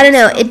 I don't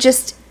know. So. It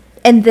just...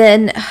 And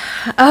then...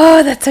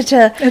 Oh, that's such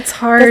a... It's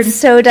hard. It's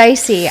so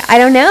dicey. I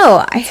don't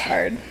know. It's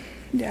hard.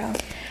 Yeah.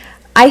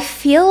 I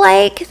feel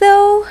like,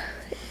 though...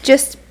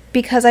 Just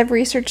because I've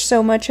researched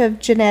so much of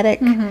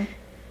genetic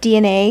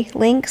DNA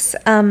links,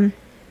 I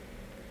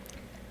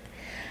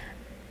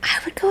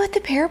would go with the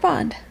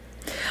Parabon.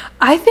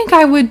 I think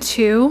I would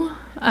too.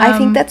 I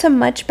think that's a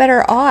much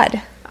better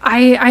odd.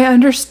 I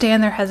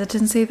understand their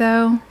hesitancy,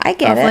 though. I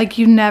get it. Like,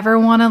 you never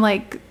want to,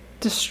 like,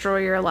 destroy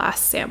your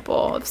last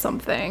sample of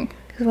something.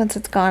 Because once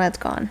it's gone, it's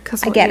gone.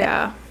 I get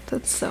it.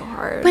 That's so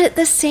hard. But at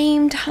the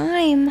same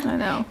time, I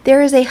know,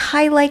 there is a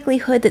high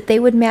likelihood that they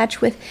would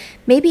match with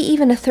maybe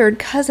even a third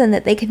cousin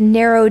that they could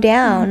narrow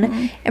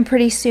down and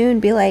pretty soon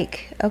be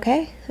like,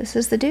 okay, this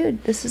is the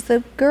dude, this is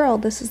the girl,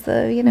 this is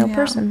the,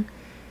 person.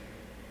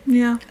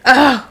 Yeah.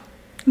 Ugh.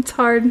 It's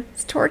hard.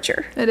 It's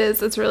torture. It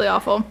is. It's really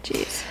awful.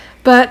 Jeez.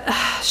 But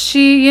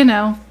she,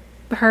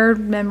 her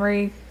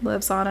memory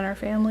lives on in her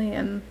family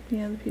and,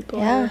 the people.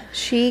 Yeah.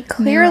 She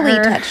clearly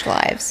touched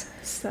lives.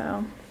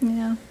 So...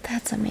 Yeah.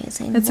 That's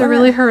amazing. It's a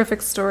really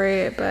horrific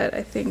story, but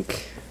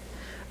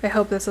I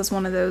hope this is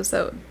one of those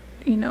that,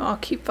 I'll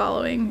keep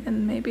following,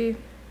 and maybe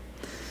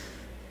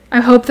I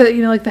hope that,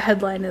 like, the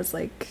headline is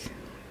like,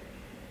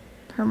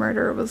 her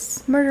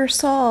murder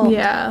solved.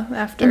 Yeah,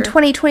 after. In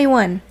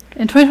 2021.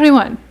 In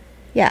 2021.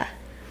 Yeah.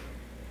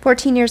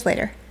 14 years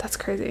later. That's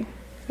crazy.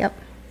 Yep.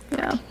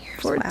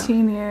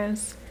 14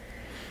 years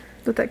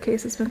that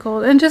case has been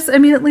cold. And just, I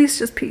mean, at least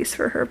just peace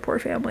for her poor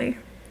family.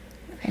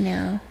 I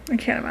know. I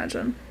can't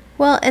imagine.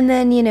 Well, and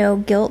then, you know,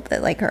 guilt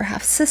that, like, her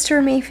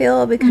half-sister may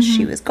feel because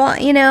she was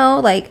gone, you know,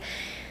 like,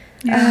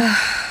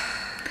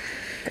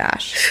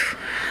 gosh.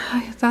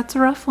 That's a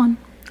rough one.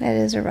 That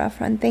is a rough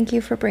one. Thank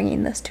you for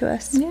bringing this to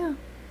us. Yeah.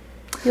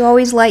 You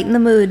always lighten the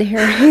mood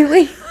here,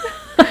 Haley.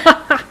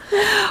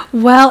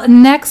 Well,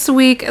 next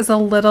week is a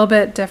little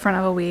bit different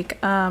of a week.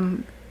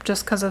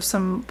 Just because of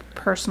some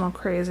personal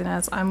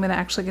craziness, I'm going to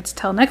actually get to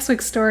tell next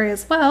week's story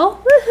as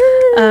well.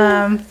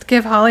 Woohoo!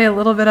 Give Holly a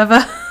little bit of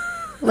a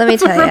Let me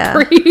tell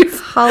you,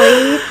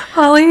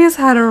 Holly has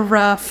had a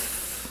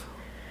rough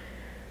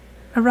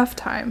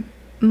time.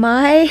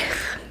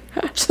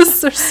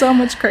 Just there's so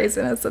much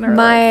craziness in her life.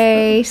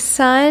 My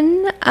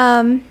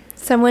son,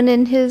 someone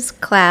in his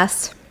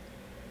class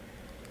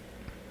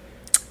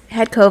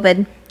had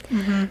COVID.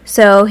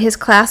 So his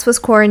class was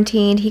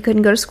quarantined. He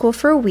couldn't go to school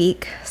for a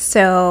week.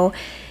 So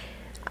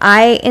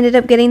I ended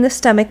up getting the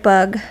stomach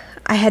bug.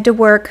 I had to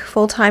work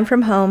full time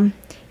from home.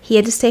 He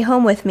had to stay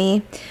home with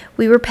me.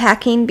 We were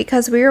packing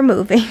because we were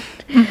moving.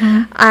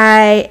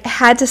 I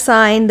had to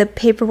sign the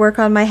paperwork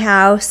on my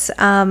house.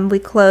 We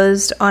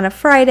closed on a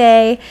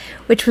Friday,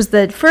 which was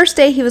the first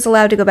day he was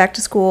allowed to go back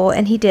to school,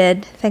 and he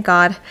did, thank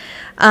God.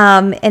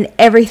 And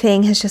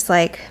everything has just,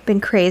 like,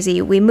 been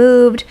crazy. We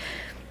moved.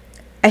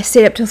 I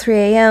stayed up till 3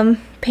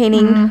 a.m.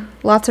 painting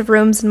lots of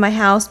rooms in my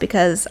house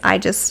because I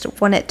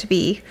just want it to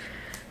be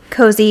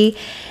cozy.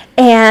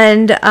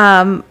 And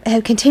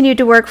have continued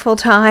to work full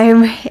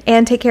time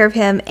and take care of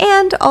him.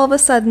 And all of a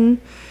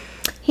sudden,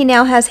 he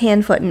now has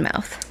hand, foot, and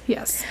mouth.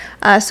 Yes.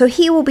 So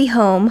he will be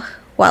home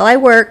while I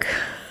work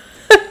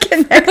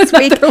next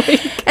week.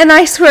 And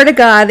I swear to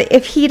God,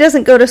 if he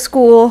doesn't go to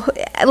school,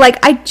 like,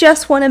 I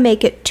just want to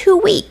make it 2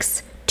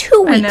 weeks.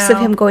 2 weeks of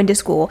him going to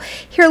school.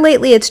 Here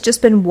lately, it's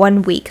just been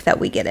 1 week that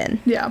we get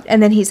in. Yeah.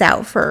 And then he's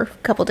out for a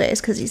couple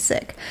days because he's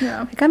sick. Yeah.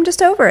 Like, I'm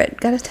just over it,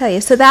 gotta tell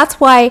you. So that's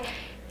why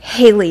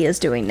Haley is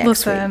doing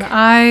next week. Listen,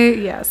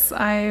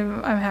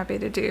 I'm happy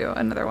to do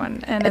another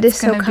one. And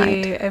it's going to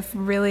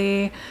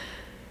be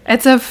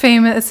it's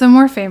a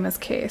more famous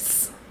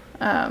case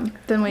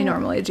than we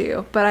normally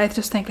do. But I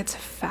just think it's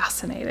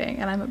fascinating,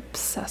 and I'm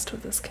obsessed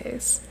with this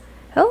case.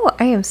 Oh,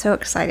 I am so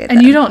excited.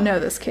 And you don't know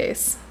this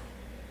case.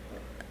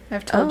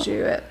 I've told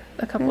you it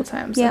a couple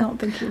times. Yeah. I don't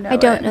think you know it. I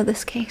don't know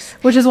this case.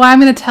 Which is why I'm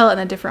going to tell it in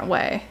a different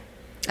way.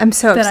 I'm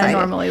so excited.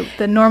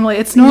 Normally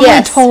it's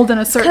told in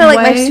a certain way. Kind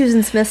of like my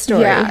Susan Smith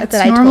story. Yeah, it's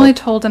normally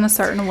told in a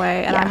certain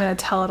way, and I'm going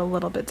to tell it a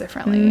little bit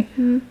differently.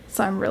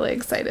 So I'm really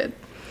excited.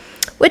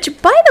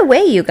 Which, by the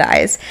way, you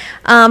guys,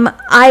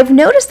 I've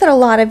noticed that a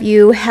lot of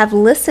you have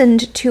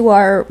listened to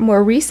our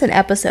more recent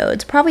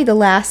episodes. Probably the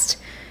last,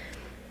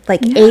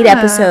 8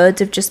 episodes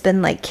have just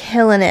been,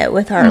 killing it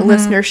with our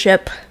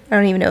listenership. I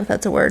don't even know if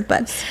that's a word,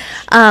 but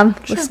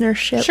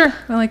listenership. Sure,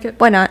 I like it.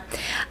 Why not?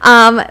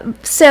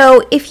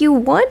 So if you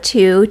want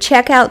to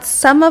check out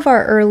some of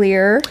our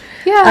earlier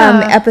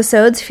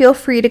episodes, feel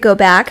free to go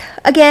back.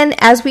 Again,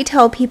 as we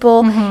tell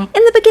people, in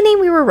the beginning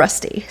we were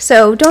rusty,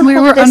 so don't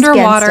hold this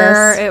underwater. Against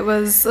us. It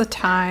was a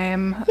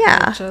time.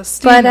 Yeah,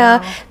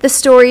 but the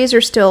stories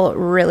are still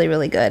really,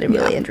 really good and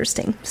really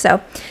interesting.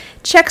 So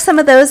check some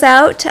of those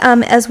out,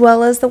 as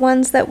well as the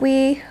ones that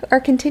we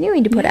are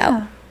continuing to put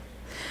out.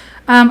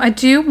 I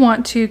do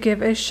want to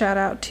give a shout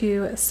out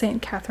to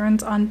St.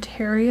 Catharines,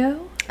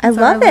 Ontario. I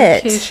love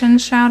it. Location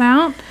shout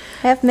out.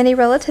 I have many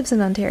relatives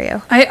in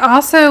Ontario. I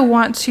also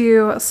want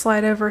to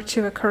slide over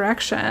to a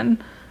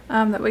correction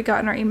that we got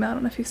in our email. I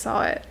don't know if you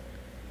saw it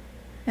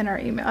in our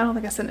email. I don't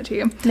think I sent it to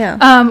you.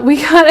 No. We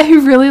got a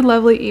really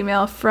lovely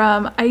email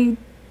from, I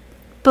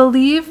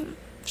believe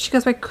she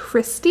goes by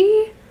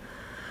Christy.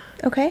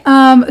 Okay.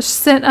 She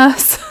sent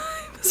us,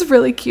 it was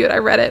really cute. I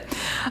read it.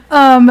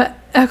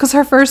 Because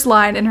her first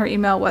line in her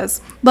email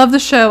was, "Love the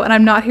show, and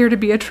I'm not here to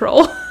be a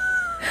troll."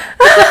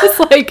 I was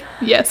like,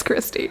 yes,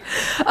 Christy.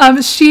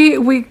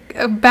 We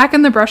back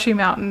in the Brushy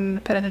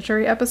Mountain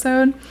Penitentiary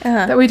episode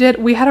that we did,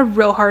 we had a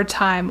real hard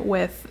time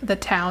with the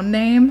town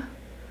name.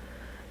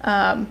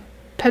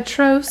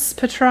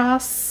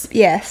 Petros,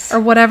 yes, or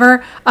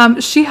whatever.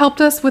 She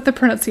helped us with the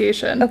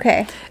pronunciation.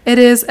 Okay. It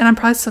is, and I'm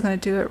probably still going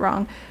to do it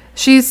wrong.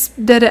 She's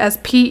did it as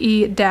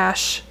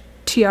P-E-Tross,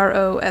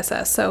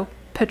 so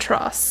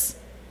Petros.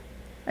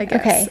 I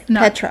guess. Okay,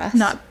 Petros.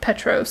 Not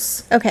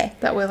Petros. Okay.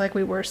 That way,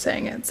 we were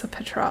saying it, so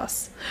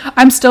Petros.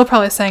 I'm still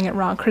probably saying it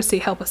wrong. Christy,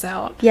 help us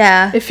out.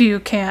 Yeah. If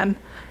you can.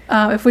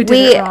 If we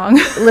did it wrong.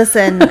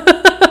 Listen,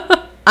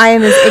 I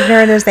am as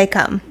ignorant as they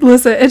come.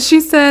 Listen, and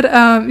she said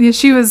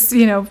she was,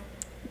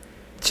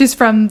 she's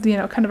from,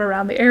 kind of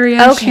around the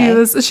area.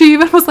 Okay. She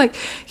even was like,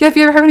 yeah, if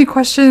you ever have any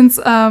questions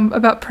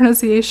about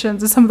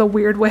pronunciations and some of the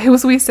weird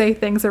ways we say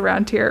things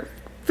around here,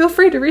 feel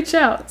free to reach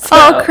out.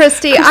 So,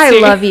 Christy, I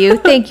love you.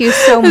 Thank you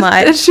so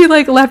much. And she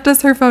left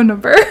us her phone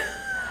number.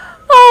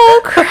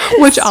 Oh,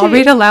 Christy. Which I'll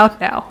read aloud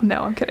now.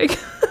 No, I'm kidding.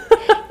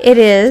 It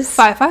is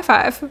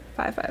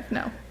 555.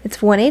 No. It's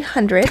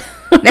 1-800.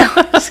 No.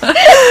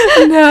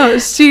 No,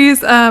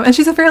 she's and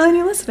she's a fairly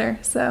new listener.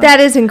 So that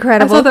is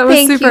incredible. I thought that was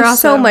Thank super you awesome.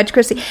 so much,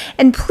 Christy.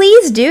 And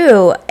please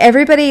do,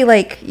 everybody,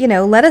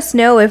 let us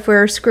know if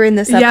we're screwing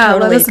this up. Yeah,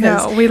 totally, let us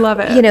know. We love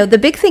it. The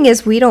big thing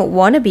is we don't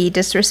want to be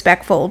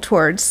disrespectful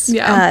towards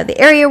Yeah. the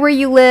area where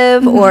you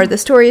live or the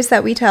stories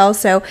that we tell.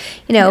 So,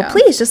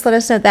 please just let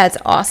us know. That's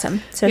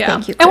awesome. So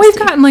thank you, Christy. And we've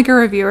gotten a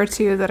review or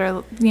two that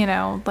are,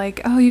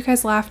 oh, you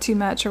guys laugh too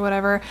much or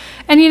whatever.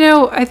 And,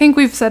 I think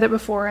we've said it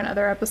before in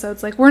other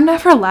episodes, we're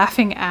never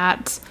laughing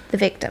at the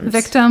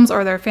victims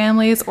or their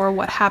families or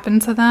what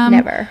happened to them.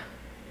 Never.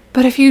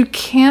 But if you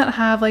can't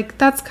have,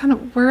 that's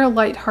we're a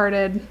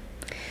lighthearted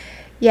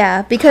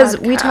because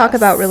podcast. we talk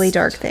about really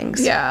dark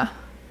things. Yeah.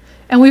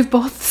 And we've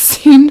both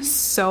seen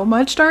so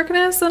much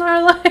darkness in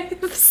our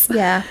lives.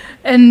 Yeah.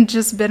 And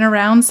just been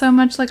around so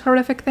much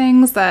horrific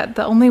things that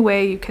the only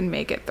way you can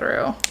make it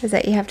through is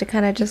that you have to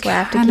kind of just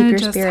laugh to keep your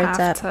spirits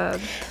up. To...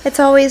 It's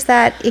always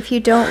that if you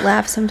don't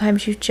laugh,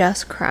 sometimes you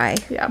just cry.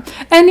 Yeah.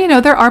 And,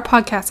 there are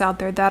podcasts out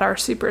there that are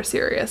super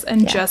serious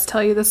and just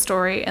tell you the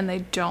story and they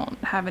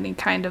don't have any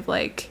kind of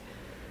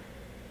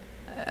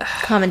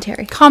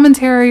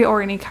commentary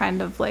or any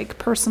kind of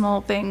personal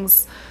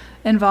things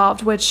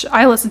involved, which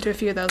I listen to a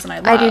few of those and I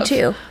love. I do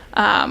too.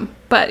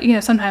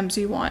 But sometimes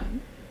you want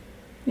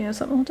something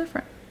a little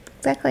different.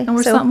 Exactly. And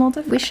we're something a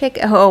little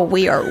different.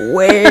 We are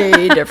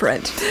way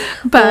different.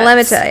 But let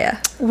me tell you.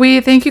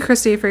 We thank you,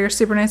 Christy, for your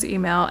super nice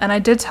email. And I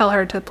did tell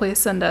her to please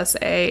send us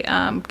a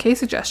case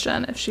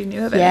suggestion if she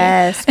knew of any.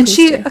 Yes. And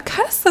she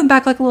kind of sent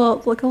back a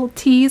little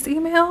tease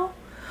email.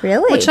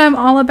 Really? Which I'm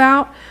all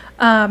about.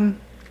 And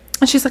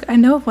she's like, I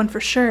know of one for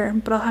sure,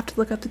 but I'll have to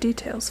look up the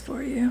details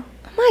for you.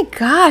 Oh my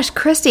gosh,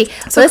 Christy.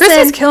 So listen,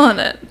 Christy's killing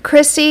it.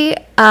 Christy,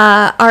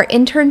 our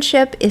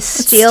internship is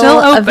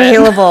still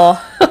available.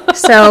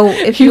 So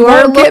if you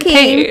are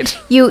looking,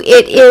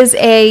 it is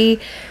a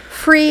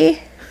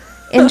free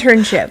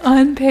internship.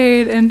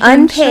 Unpaid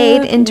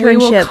internship. We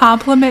will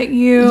compliment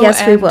you.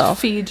 Yes, we will.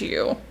 Feed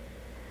you.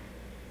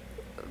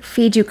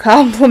 Feed you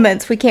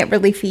compliments. We can't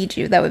really feed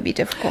you. That would be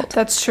difficult.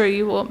 That's true.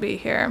 You won't be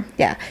here.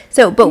 Yeah.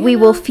 But we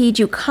will feed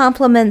you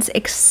compliments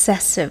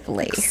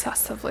excessively.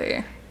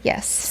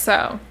 Yes.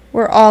 So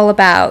we're all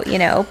about,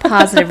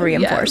 positive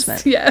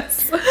reinforcement.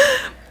 Yes.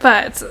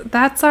 But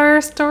that's our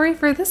story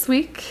for this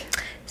week.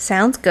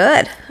 Sounds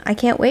good. I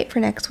can't wait for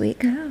next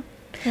week. Yeah.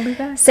 We'll be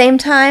back. Same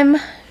time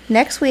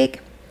next week.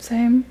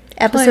 Same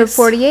Episode place.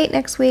 48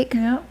 next week.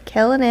 Yeah.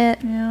 Killing it.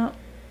 Yeah.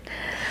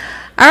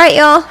 All right,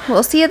 y'all.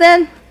 We'll see you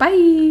then.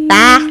 Bye.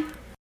 Bye.